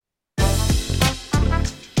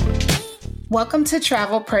Welcome to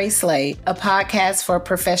Travel, Pray, Slay, a podcast for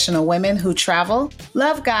professional women who travel,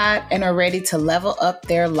 love God, and are ready to level up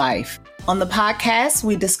their life. On the podcast,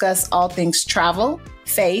 we discuss all things travel,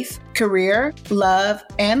 faith, career, love,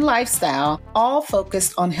 and lifestyle, all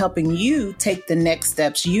focused on helping you take the next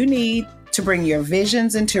steps you need to bring your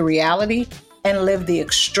visions into reality and live the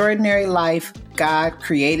extraordinary life God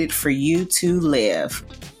created for you to live.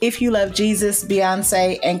 If you love Jesus,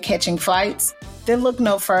 Beyonce, and catching flights, then look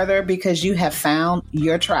no further because you have found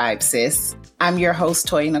your tribe, sis. I'm your host,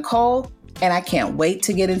 Toya Nicole, and I can't wait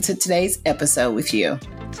to get into today's episode with you.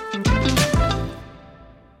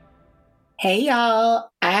 Hey, y'all.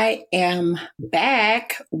 I am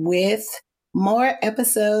back with more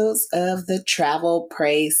episodes of the Travel,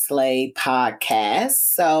 Pray, Slay podcast.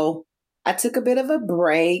 So I took a bit of a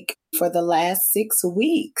break for the last 6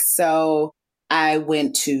 weeks. So I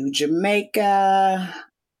went to Jamaica,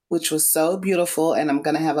 which was so beautiful. And I'm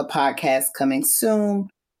going to have a podcast coming soon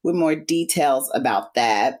with more details about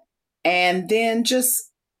that. And then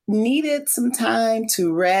just needed some time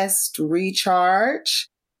to rest, recharge,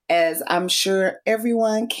 as I'm sure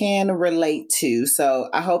everyone can relate to. So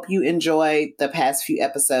I hope you enjoyed the past few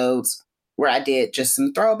episodes where I did just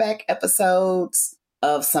some throwback episodes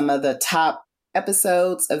of some of the top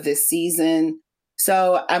episodes of this season.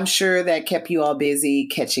 So I'm sure that kept you all busy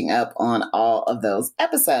catching up on all of those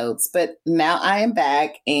episodes. But now I am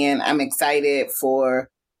back and I'm excited for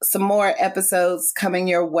some more episodes coming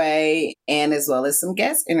your way and as well as some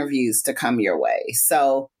guest interviews to come your way.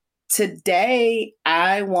 So today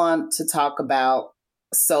I want to talk about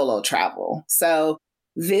solo travel. So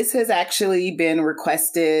this has actually been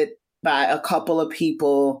requested by a couple of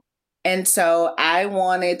people. And so I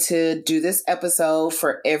wanted to do this episode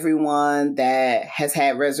for everyone that has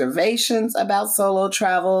had reservations about solo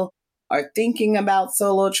travel or thinking about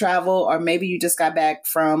solo travel, or maybe you just got back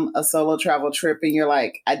from a solo travel trip and you're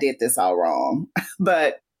like, I did this all wrong.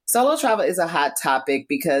 But solo travel is a hot topic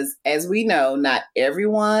because, as we know, not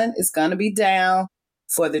everyone is going to be down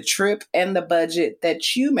for the trip and the budget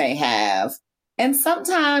that you may have. And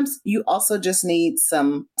sometimes you also just need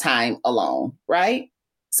some time alone, right?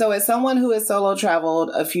 So as someone who has solo traveled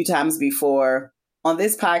a few times before, on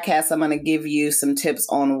this podcast, I'm going to give you some tips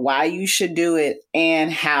on why you should do it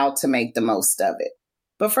and how to make the most of it.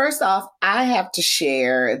 But first off, I have to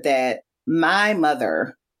share that my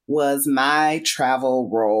mother was my travel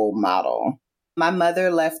role model. My mother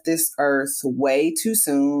left this earth way too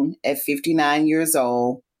soon at 59 years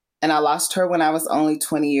old, and I lost her when I was only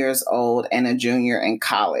 20 years old and a junior in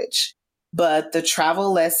college. But the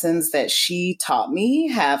travel lessons that she taught me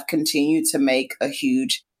have continued to make a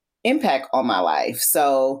huge impact on my life.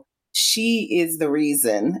 So she is the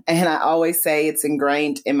reason. And I always say it's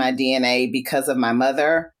ingrained in my DNA because of my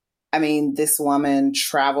mother. I mean, this woman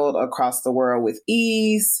traveled across the world with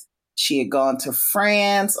ease. She had gone to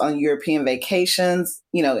France on European vacations,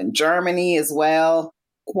 in Germany as well,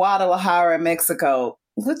 Guadalajara, Mexico,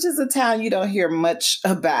 which is a town you don't hear much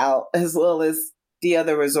about, as well as the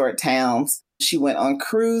other resort towns. She went on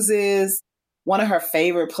cruises. One of her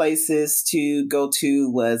favorite places to go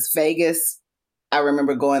to was Vegas. I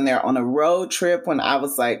remember going there on a road trip when I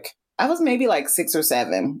was maybe like 6 or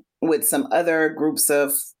 7 with some other groups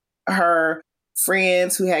of her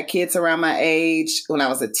friends who had kids around my age. When I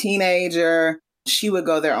was a teenager, she would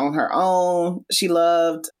go there on her own. She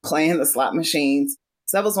loved playing the slot machines.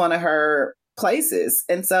 So that was one of her places.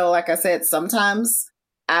 And so, like I said, sometimes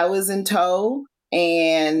I was in tow.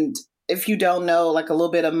 And if you don't know, like a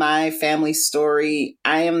little bit of my family story,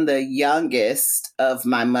 I am the youngest of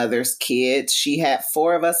my mother's kids. She had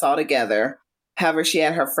 4 of us all together. However, she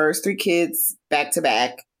had her first 3 kids back to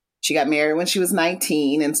back. She got married when she was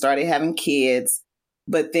 19 and started having kids.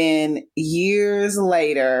 But then years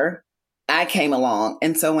later, I came along.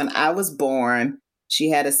 And so when I was born, she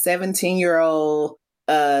had a 17-year-old,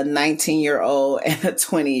 a 19-year-old, and a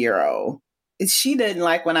 20-year-old. She didn't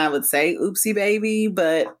like when I would say oopsie baby,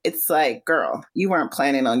 but it's like, girl, you weren't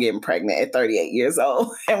planning on getting pregnant at 38 years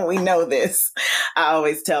old. And we know this. I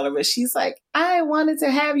always tell her, but she's like, I wanted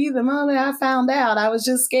to have you the moment I found out. I was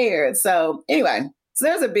just scared. So anyway, so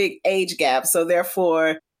there's a big age gap. So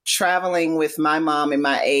therefore, traveling with my mom and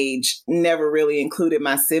my age never really included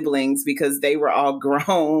my siblings because they were all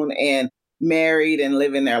grown and married and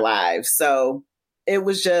living their lives. So it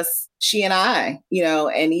was just she and I,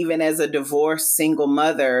 and even as a divorced single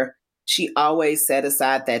mother, she always set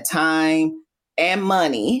aside that time and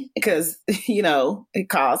money because, it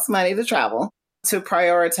costs money to travel, to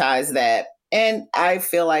prioritize that. And I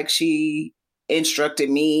feel like she instructed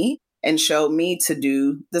me and showed me to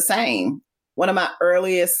do the same. one of my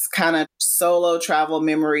earliest kind of solo travel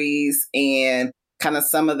memories and kind of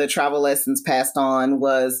some of the travel lessons passed on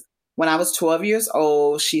was when I was 12 years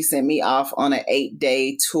old. She sent me off on an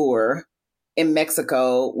 8-day tour in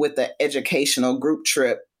Mexico with an educational group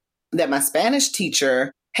trip that my Spanish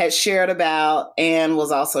teacher had shared about and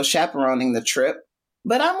was also chaperoning the trip.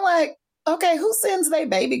 But I'm like, okay, who sends their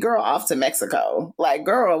baby girl off to Mexico? Like,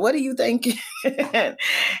 girl, what do you think?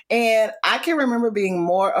 And I can remember being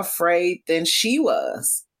more afraid than she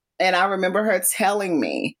was. And I remember her telling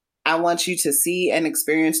me, I want you to see and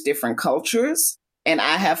experience different cultures. And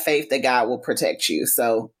I have faith that God will protect you.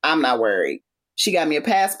 So I'm not worried. She got me a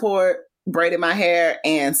passport, braided my hair,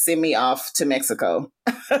 and sent me off to Mexico.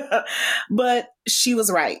 But she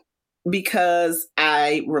was right, because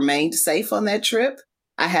I remained safe on that trip.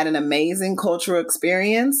 I had an amazing cultural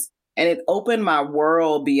experience, and it opened my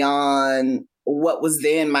world beyond what was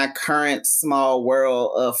then my current small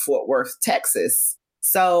world of Fort Worth, Texas.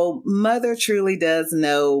 So mother truly does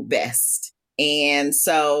know best. And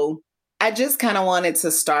so I just kind of wanted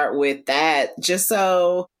to start with that, just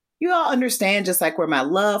so you all understand just like where my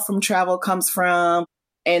love from travel comes from.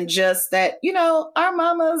 And just that, our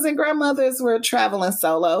mamas and grandmothers were traveling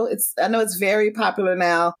solo. I know it's very popular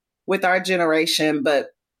now with our generation, but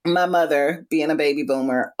my mother, being a baby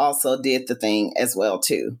boomer, also did the thing as well,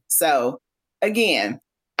 too. So again,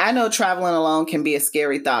 I know traveling alone can be a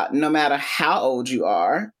scary thought, no matter how old you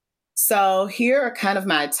are. So here are kind of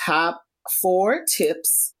my top 4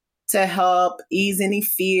 tips to help ease any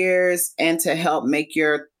fears and to help make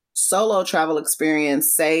your solo travel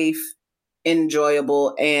experience safe,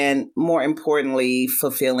 enjoyable, and more importantly,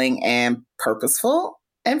 fulfilling and purposeful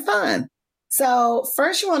and fun. So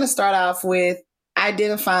first, you want to start off with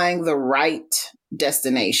identifying the right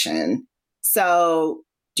destination. So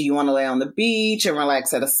do you want to lay on the beach and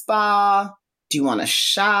relax at a spa? Do you want to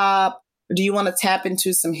shop? Or do you want to tap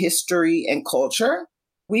into some history and culture?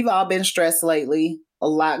 We've all been stressed lately, a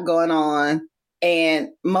lot going on. And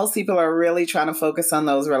most people are really trying to focus on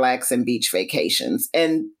those relaxing beach vacations.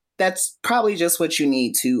 And that's probably just what you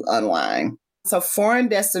need to unwind. So foreign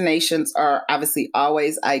destinations are obviously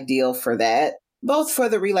always ideal for that, both for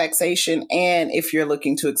the relaxation and if you're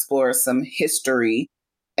looking to explore some history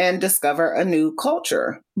and discover a new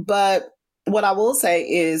culture. But what I will say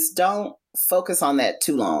is don't focus on that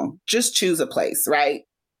too long. Just choose a place, right?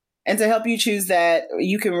 And to help you choose that,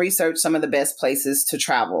 you can research some of the best places to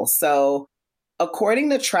travel. So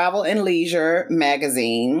according to Travel and Leisure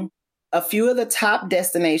magazine, a few of the top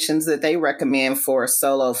destinations that they recommend for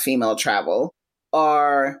solo female travel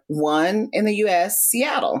are, one, in the US,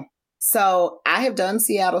 Seattle. So I have done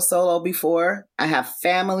Seattle solo before. I have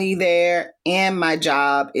family there and my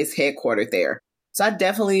job is headquartered there. So I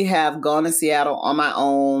definitely have gone to Seattle on my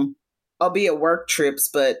own, albeit work trips,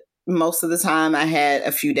 but most of the time I had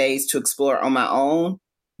a few days to explore on my own.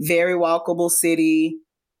 Very walkable city,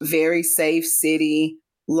 very safe city,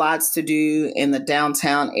 lots to do in the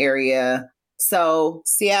downtown area. So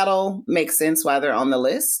Seattle makes sense why they're on the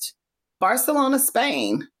list. Barcelona,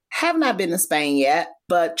 Spain. Have not been to Spain yet,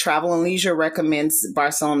 but Travel and Leisure recommends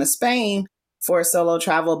Barcelona, Spain for solo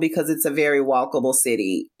travel because it's a very walkable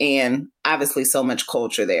city and obviously so much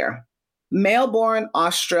culture there. Melbourne,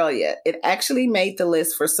 Australia. It actually made the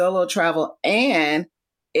list for solo travel and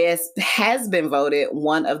it has been voted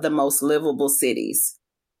one of the most livable cities.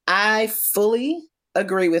 I fully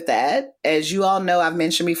agree with that. As you all know, I've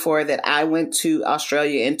mentioned before that I went to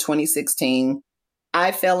Australia in 2016.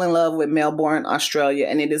 I fell in love with Melbourne, Australia,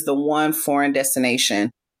 and it is the one foreign destination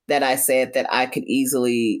that I said that I could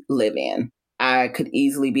easily live in. I could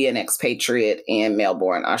easily be an expatriate in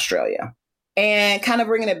Melbourne, Australia. And kind of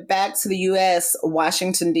bringing it back to the US,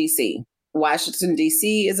 Washington, D.C. Washington,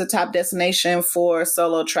 D.C. is a top destination for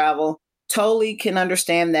solo travel. Totally can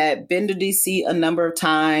understand that. Been to D.C. a number of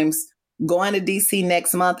times. Going to D.C.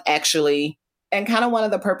 next month, actually. And kind of one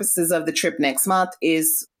of the purposes of the trip next month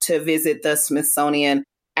is to visit the Smithsonian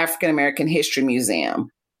African American History Museum.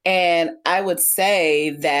 And I would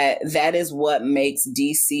say that that is what makes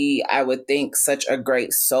DC, I would think, such a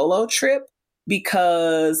great solo trip,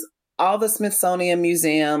 because all the Smithsonian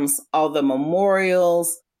museums, all the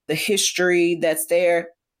memorials, the history that's there,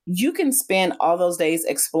 you can spend all those days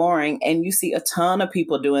exploring and you see a ton of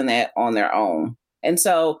people doing that on their own. And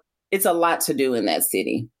so it's a lot to do in that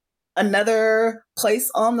city. Another place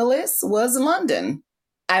on the list was London.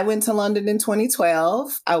 I went to London in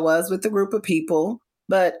 2012. I was with a group of people,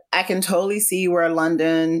 but I can totally see where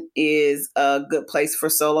London is a good place for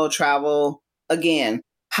solo travel. Again,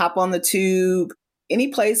 hop on the tube. Any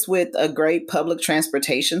place with a great public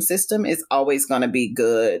transportation system is always going to be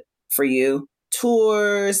good for you.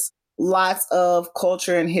 Tours, lots of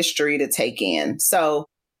culture and history to take in. So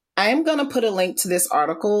I am going to put a link to this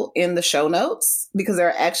article in the show notes because there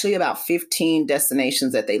are actually about 15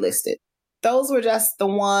 destinations that they listed. Those were just the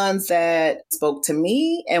ones that spoke to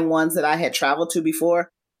me and ones that I had traveled to before,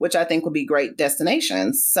 which I think would be great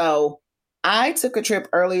destinations. So I took a trip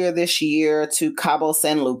earlier this year to Cabo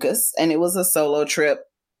San Lucas, and it was a solo trip.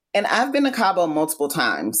 And I've been to Cabo multiple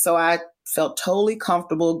times, so I felt totally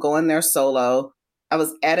comfortable going there solo. I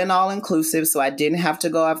was at an all-inclusive, so I didn't have to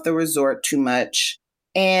go off the resort too much.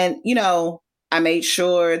 And, I made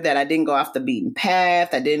sure that I didn't go off the beaten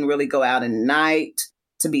path. I didn't really go out at night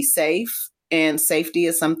to be safe. And safety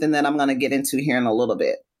is something that I'm going to get into here in a little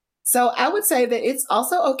bit. So I would say that it's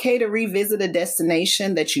also okay to revisit a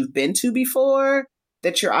destination that you've been to before,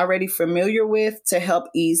 that you're already familiar with, to help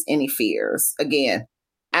ease any fears. Again,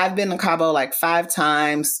 I've been to Cabo like 5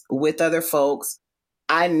 times with other folks.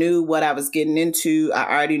 I knew what I was getting into.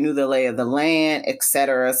 I already knew the lay of the land,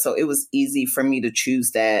 etc. So it was easy for me to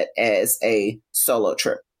choose that as a solo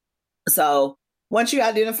trip. So once you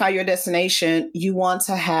identify your destination, you want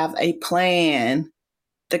to have a plan.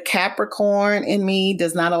 The Capricorn in me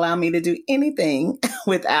does not allow me to do anything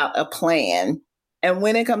without a plan. And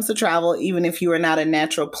when it comes to travel, even if you are not a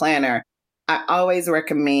natural planner, I always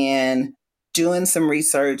recommend doing some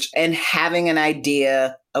research and having an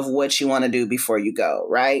idea of what you want to do before you go,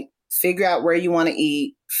 right? Figure out where you want to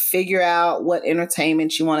eat, figure out what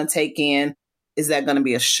entertainment you want to take in. Is that going to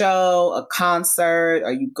be a show, a concert?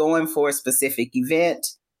 Are you going for a specific event?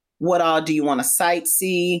 What all do you want to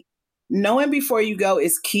sightsee? Knowing before you go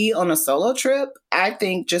is key on a solo trip. I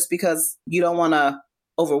think just because you don't want to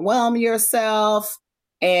overwhelm yourself,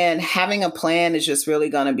 and having a plan is just really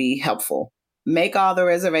going to be helpful. Make all the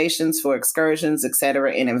reservations for excursions,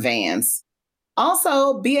 etc. in advance.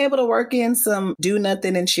 Also, be able to work in some do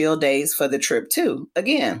nothing and chill days for the trip too.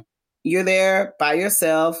 Again, you're there by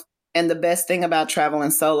yourself. And the best thing about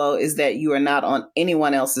traveling solo is that you are not on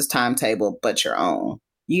anyone else's timetable but your own.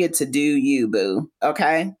 You get to do you, boo.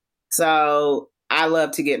 Okay? So I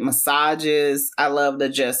love to get massages. I love to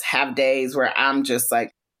just have days where I'm just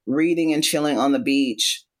like reading and chilling on the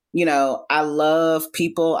beach. I love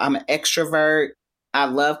people. I'm an extrovert. I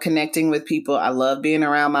love connecting with people. I love being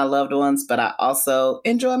around my loved ones, but I also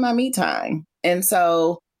enjoy my me time. And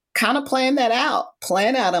so kind of plan that out.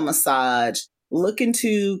 Plan out a massage. Look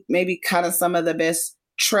into maybe kind of some of the best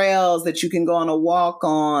trails that you can go on a walk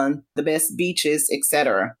on, the best beaches,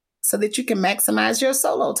 etc., so that you can maximize your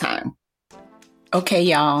solo time. Okay,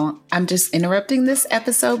 y'all, I'm just interrupting this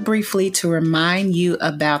episode briefly to remind you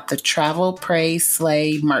about the Travel, Pray,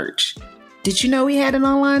 Slay merch. Did you know we had an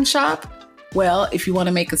online shop? Well, if you want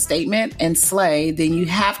to make a statement and slay, then you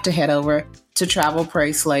have to head over to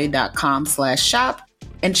travelprayslay.com/shop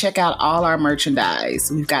and check out all our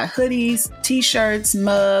merchandise. We've got hoodies, t-shirts,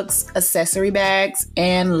 mugs, accessory bags,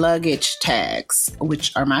 and luggage tags,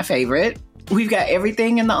 which are my favorite. We've got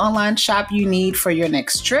everything in the online shop you need for your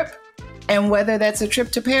next trip. And whether that's a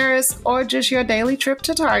trip to Paris or just your daily trip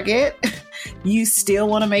to Target, you still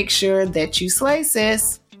want to make sure that you slay,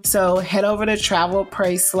 sis. So head over to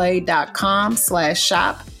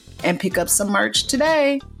travelprayslay.com/shop and pick up some merch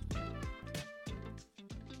today.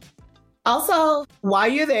 Also, while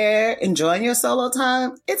you're there enjoying your solo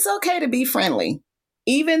time, it's okay to be friendly.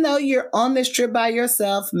 Even though you're on this trip by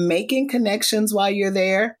yourself, making connections while you're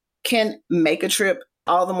there can make a trip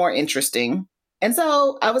all the more interesting. And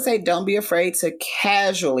so I would say don't be afraid to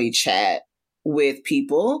casually chat with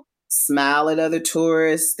people, smile at other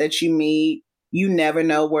tourists that you meet. You never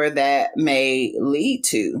know where that may lead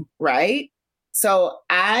to, right? So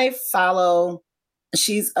I follow,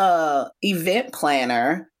 she's a event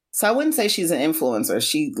planner. So I wouldn't say she's an influencer.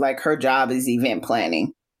 Her job is event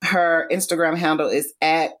planning. Her Instagram handle is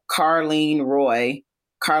at Carlene Roy,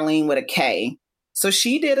 Carlene with a K. So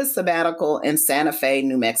she did a sabbatical in Santa Fe,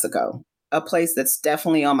 New Mexico, a place that's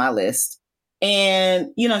definitely on my list. And,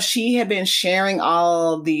 she had been sharing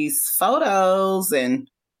all these photos and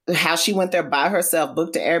how she went there by herself,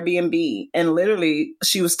 booked an Airbnb. And literally,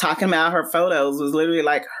 she was talking about her photos, was literally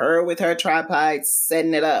like her with her tripod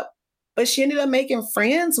setting it up. But she ended up making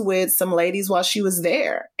friends with some ladies while she was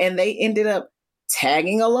there. And they ended up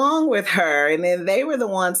tagging along with her. And then they were the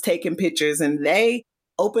ones taking pictures, and they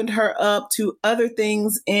opened her up to other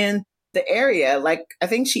things in the area. Like, I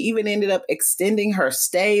think she even ended up extending her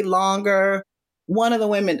stay longer. One of the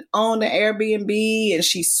women owned an Airbnb and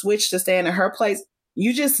she switched to staying at her place.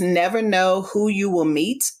 You just never know who you will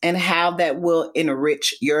meet and how that will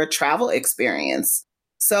enrich your travel experience.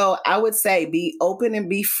 So I would say be open and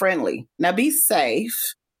be friendly. Now be safe,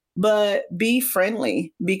 but be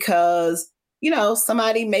friendly, because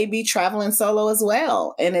somebody may be traveling solo as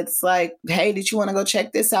well. And it's like, hey, did you want to go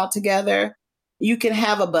check this out together? You can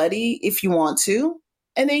have a buddy if you want to.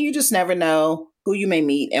 And then you just never know who you may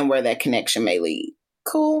meet and where that connection may lead.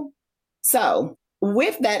 Cool. So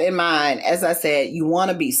with that in mind, as I said, you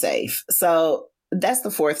want to be safe. So that's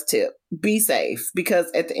the fourth tip. Be safe,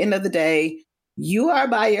 because at the end of the day, you are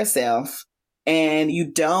by yourself and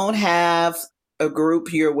you don't have a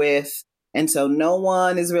group you're with. And so no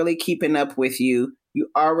one is really keeping up with you. You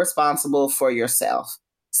are responsible for yourself.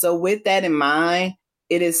 So with that in mind,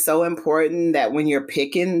 it is so important that when you're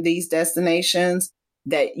picking these destinations,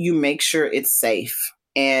 that you make sure it's safe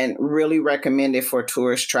and really recommend it for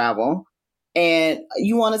tourist travel. And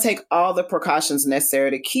you want to take all the precautions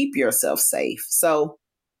necessary to keep yourself safe. So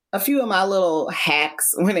a few of my little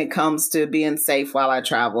hacks when it comes to being safe while I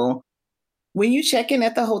travel. When you check in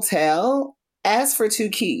at the hotel, ask for 2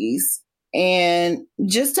 keys and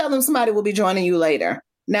just tell them somebody will be joining you later.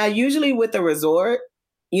 Now, usually with the resort,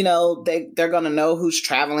 they're going to know who's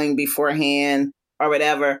traveling beforehand or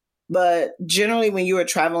whatever. But generally, when you are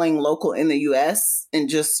traveling local in the US and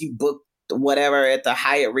just you book whatever at the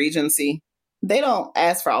Hyatt Regency, they don't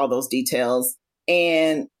ask for all those details.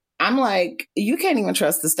 And I'm like, you can't even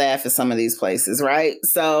trust the staff at some of these places, right?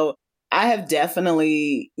 So I have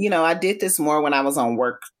definitely, I did this more when I was on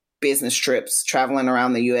work business trips traveling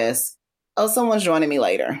around the US. Oh, someone's joining me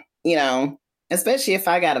later, especially if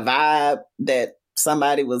I got a vibe that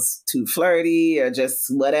somebody was too flirty or just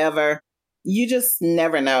whatever. You just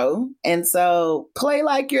never know. And so play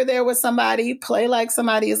like you're there with somebody, play like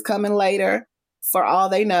somebody is coming later. For all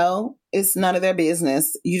they know, it's none of their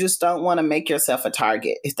business. You just don't want to make yourself a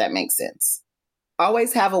target, if that makes sense.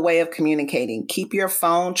 Always have a way of communicating. Keep your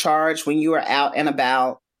phone charged when you are out and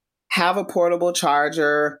about. Have a portable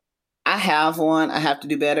charger. I have one. I have to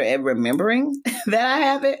do better at remembering that I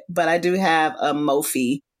have it, but I do have a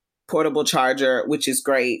Mophie portable charger, which is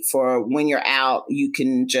great for when you're out. You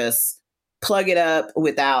can just plug it up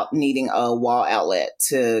without needing a wall outlet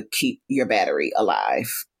to keep your battery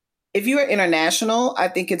alive. If you are international, I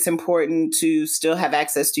think it's important to still have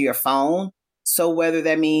access to your phone. So whether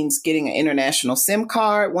that means getting an international SIM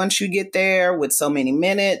card once you get there with so many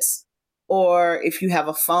minutes, or if you have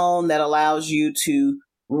a phone that allows you to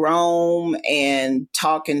roam and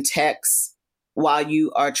talk and text while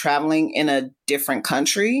you are traveling in a different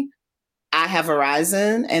country. I have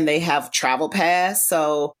Verizon and they have Travel Pass.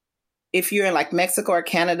 So if you're in like Mexico or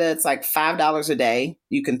Canada, it's like $5 a day.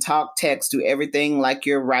 You can talk, text, do everything like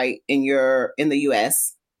you're right in the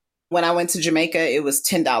US. When I went to Jamaica, it was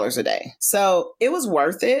 $10 a day. So it was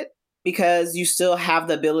worth it because you still have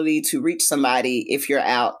the ability to reach somebody if you're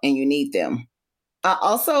out and you need them. I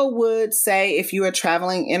also would say if you are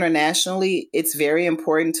traveling internationally, it's very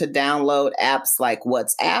important to download apps like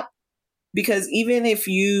WhatsApp, because even if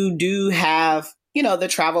you do have, the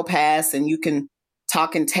Travel Pass and you can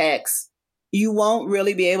talk and text, you won't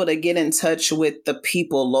really be able to get in touch with the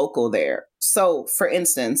people local there. So for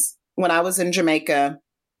instance, when I was in Jamaica,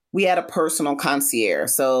 we had a personal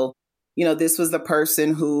concierge. So, this was the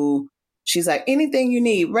person who she's like, anything you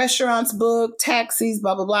need, restaurants booked, taxis,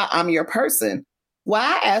 blah, blah, blah. I'm your person. Well,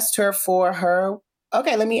 I asked her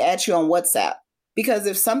okay, let me add you on WhatsApp. Because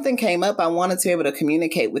if something came up, I wanted to be able to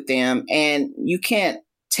communicate with them. And you can't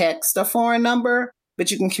text a foreign number,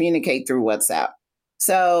 but you can communicate through WhatsApp.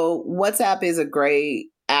 So WhatsApp is a great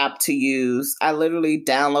app to use. I literally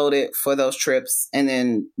download it for those trips and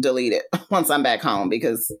then delete it once I'm back home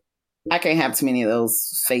because I can't have too many of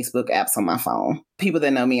those Facebook apps on my phone. People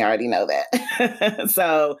that know me already know that.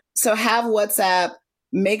 So have WhatsApp.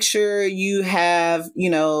 Make sure you have,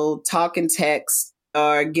 talk and text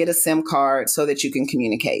or get a SIM card so that you can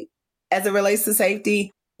communicate. As it relates to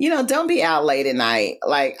safety, don't be out late at night.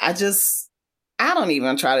 Like I don't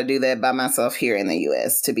even try to do that by myself here in the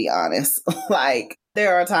US, to be honest. Like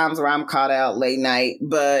there are times where I'm caught out late night,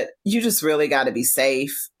 but you just really got to be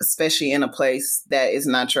safe, especially in a place that is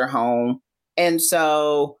not your home. And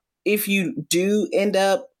so if you do end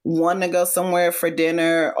up wanting to go somewhere for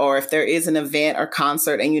dinner, or if there is an event or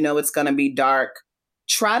concert and it's going to be dark,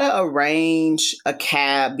 try to arrange a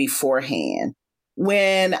cab beforehand.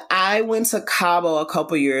 When I went to Cabo a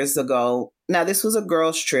couple years ago, now this was a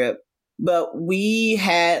girls' trip, but we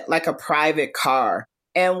had like a private car.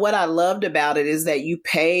 And what I loved about it is that you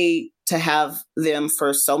pay to have them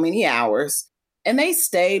for so many hours and they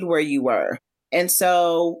stayed where you were. And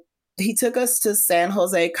so he took us to San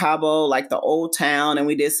Jose Cabo, like the old town, and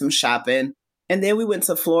we did some shopping. And then we went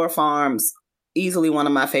to Flora Farms, easily one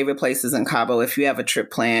of my favorite places in Cabo. If you have a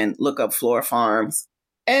trip planned, look up Flora Farms.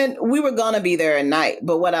 And we were going to be there at night.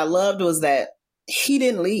 But what I loved was that he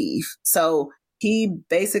didn't leave. So he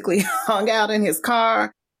basically hung out in his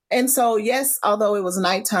car. And so, yes, although it was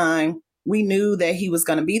nighttime, we knew that he was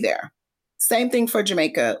going to be there. Same thing for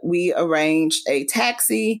Jamaica. We arranged a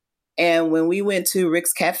taxi. And when we went to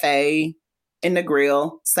Rick's Cafe in the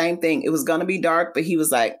grill, same thing. It was going to be dark, but he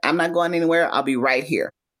was like, I'm not going anywhere. I'll be right here.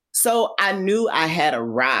 So I knew I had a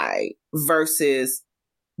ride versus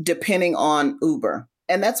depending on Uber.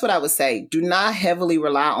 And that's what I would say. Do not heavily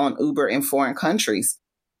rely on Uber in foreign countries.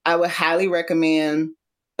 I would highly recommend,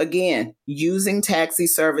 again, using taxi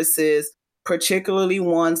services, particularly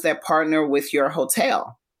ones that partner with your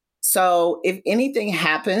hotel. So if anything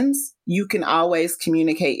happens, you can always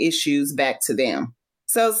communicate issues back to them.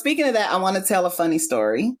 So speaking of that, I want to tell a funny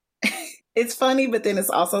story. It's funny, but then it's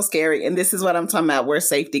also scary. And this is what I'm talking about, where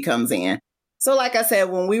safety comes in. So like I said,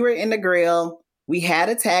 when we were in the grill, we had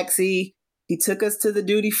a taxi. He took us to the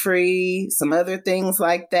duty free, some other things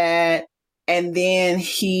like that. And then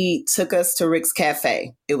he took us to Rick's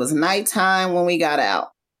Cafe. It was nighttime when we got out.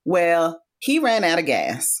 Well, he ran out of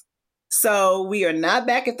gas. So we are not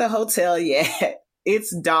back at the hotel yet.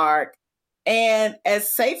 It's dark. And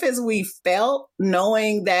as safe as we felt,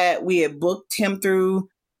 knowing that we had booked him through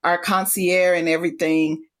our concierge and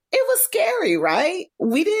everything, it was scary, right?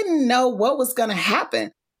 We didn't know what was going to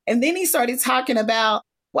happen. And then he started talking about,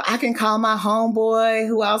 well, I can call my homeboy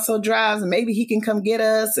who also drives and maybe he can come get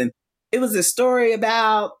us. And it was a story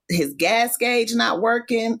about his gas gauge not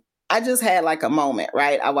working. I just had like a moment,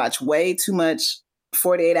 right? I watched way too much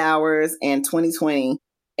 48 Hours and 2020.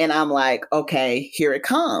 And I'm like, okay, here it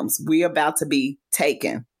comes. We're about to be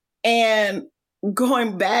taken. And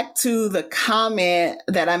going back to the comment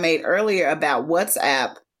that I made earlier about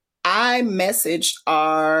WhatsApp, I messaged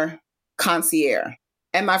our concierge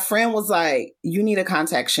and my friend was like, you need to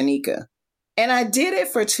contact Shanika. And I did it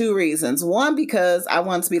for two reasons. One, because I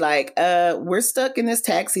wanted to be like, we're stuck in this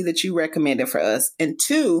taxi that you recommended for us. And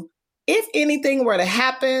two, if anything were to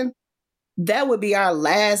happen, that would be our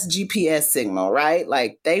last GPS signal, right?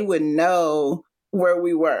 Like they would know where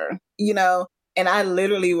we were, you know? And I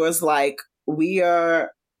literally was like,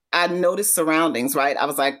 I noticed surroundings, right? I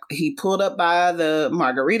was like, he pulled up by the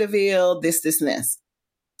Margaritaville, this, and this.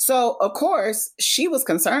 So of course she was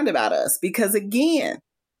concerned about us because again,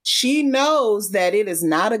 she knows that it is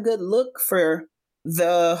not a good look for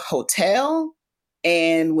the hotel.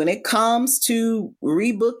 And when it comes to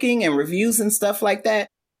rebooking and reviews and stuff like that,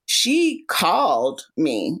 she called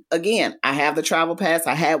me. Again, I have the travel pass.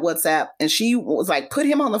 I had WhatsApp and she was like, put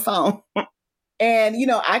him on the phone. And, you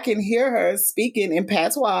know, I can hear her speaking in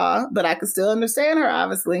patois, but I can still understand her,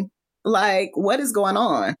 obviously. Like, what is going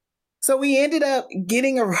on? So we ended up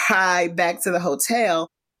getting a ride back to the hotel.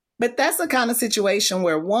 But that's the kind of situation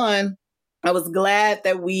where, one, I was glad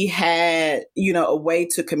that we had, you know, a way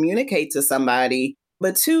to communicate to somebody.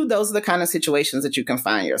 But two, those are the kind of situations that you can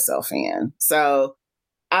find yourself in. So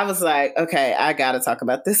I was like, okay, I got to talk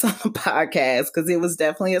about this on the podcast because it was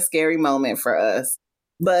definitely a scary moment for us.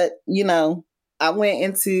 But, you know, I went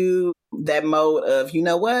into that mode of, you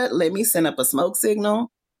know what, let me send up a smoke signal.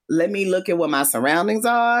 Let me look at what my surroundings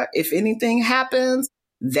are. If anything happens,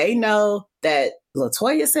 they know that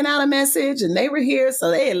LaToya sent out a message and they were here. So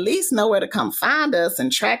they at least know where to come find us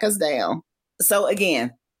and track us down. So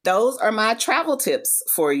again, those are my travel tips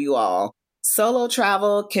for you all. Solo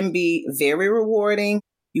travel can be very rewarding.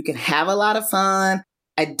 You can have a lot of fun.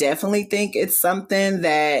 I definitely think it's something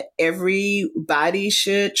that everybody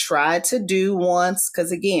should try to do once.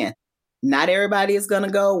 Because again, not everybody is going to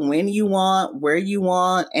go when you want, where you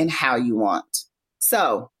want, and how you want.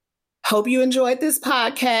 So hope you enjoyed this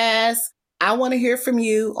podcast. I want to hear from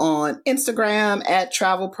you on Instagram at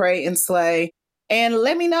Travel, Pray, and Slay. And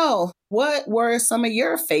let me know, what were some of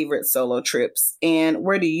your favorite solo trips and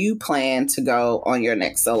where do you plan to go on your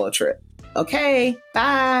next solo trip? Okay,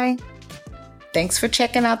 bye. Thanks for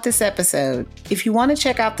checking out this episode. If you want to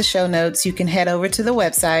check out the show notes, you can head over to the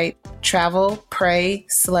website,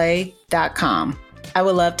 travelprayslay.com. I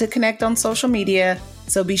would love to connect on social media,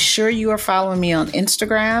 so be sure you are following me on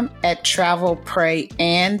Instagram at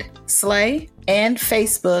travelprayandslay and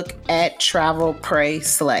Facebook at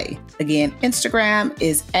travelprayslay. Again, Instagram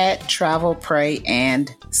is at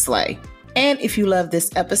travelprayandslay. And if you love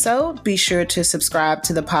this episode, be sure to subscribe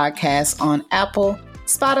to the podcast on Apple,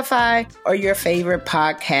 Spotify, or your favorite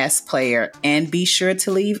podcast player. And be sure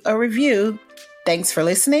to leave a review. Thanks for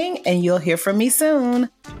listening, and you'll hear from me soon.